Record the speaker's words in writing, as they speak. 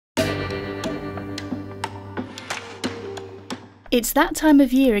It's that time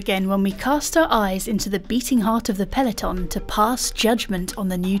of year again when we cast our eyes into the beating heart of the peloton to pass judgment on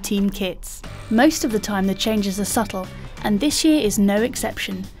the new team kits. Most of the time the changes are subtle, and this year is no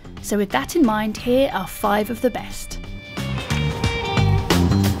exception. So with that in mind, here are 5 of the best.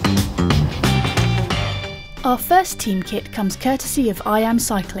 Our first team kit comes courtesy of I Am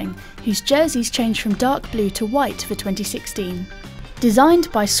Cycling, whose jerseys changed from dark blue to white for 2016.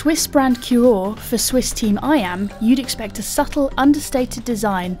 Designed by Swiss brand Curor for Swiss team I Am, you'd expect a subtle, understated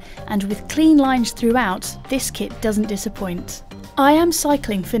design, and with clean lines throughout, this kit doesn't disappoint. I Am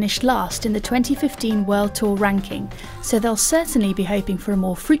Cycling finished last in the 2015 World Tour ranking, so they'll certainly be hoping for a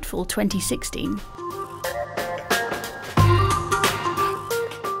more fruitful 2016.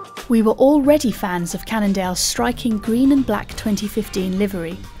 We were already fans of Cannondale's striking green and black 2015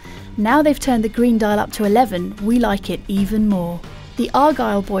 livery. Now they've turned the green dial up to 11, we like it even more. The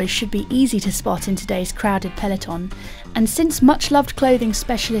Argyle boys should be easy to spot in today's crowded peloton, and since much-loved clothing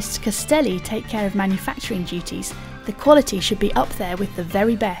specialists Castelli take care of manufacturing duties, the quality should be up there with the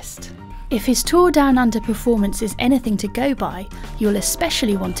very best. If his Tour Down Under performance is anything to go by, you'll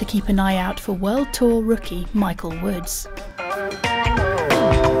especially want to keep an eye out for World Tour rookie Michael Woods.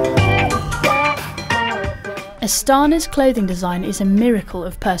 Astana's clothing design is a miracle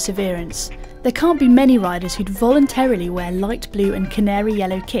of perseverance. There can't be many riders who'd voluntarily wear light blue and canary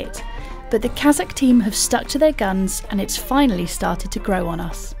yellow kit, but the Kazakh team have stuck to their guns and it's finally started to grow on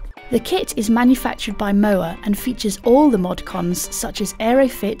us. The kit is manufactured by Moa and features all the mod cons such as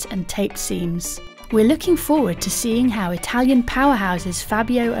Aerofit and taped seams. We're looking forward to seeing how Italian powerhouses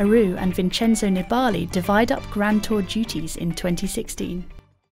Fabio Aru and Vincenzo Nibali divide up Grand Tour duties in 2016.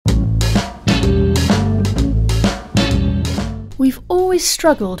 We've always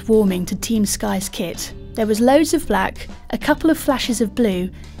struggled warming to Team Sky's kit. There was loads of black, a couple of flashes of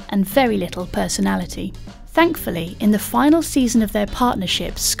blue, and very little personality. Thankfully, in the final season of their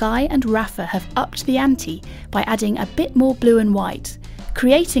partnership, Sky and Rafa have upped the ante by adding a bit more blue and white,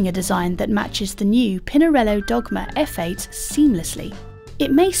 creating a design that matches the new Pinarello Dogma F8 seamlessly.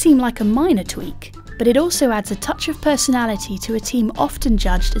 It may seem like a minor tweak, but it also adds a touch of personality to a team often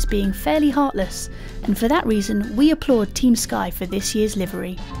judged as being fairly heartless, and for that reason we applaud Team Sky for this year's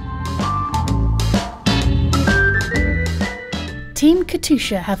livery. Team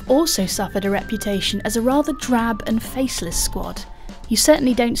Katusha have also suffered a reputation as a rather drab and faceless squad. You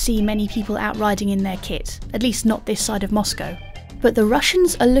certainly don't see many people out riding in their kit, at least not this side of Moscow. But the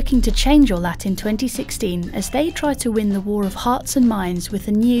Russians are looking to change all that in 2016 as they try to win the war of hearts and minds with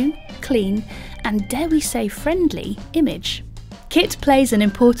a new, clean, and dare we say friendly image. Kit plays an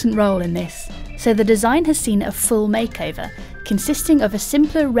important role in this, so the design has seen a full makeover, consisting of a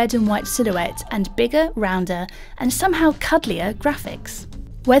simpler red and white silhouette and bigger, rounder, and somehow cuddlier graphics.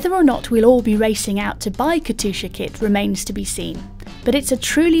 Whether or not we'll all be racing out to buy Katusha kit remains to be seen, but it's a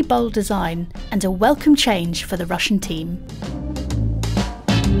truly bold design and a welcome change for the Russian team.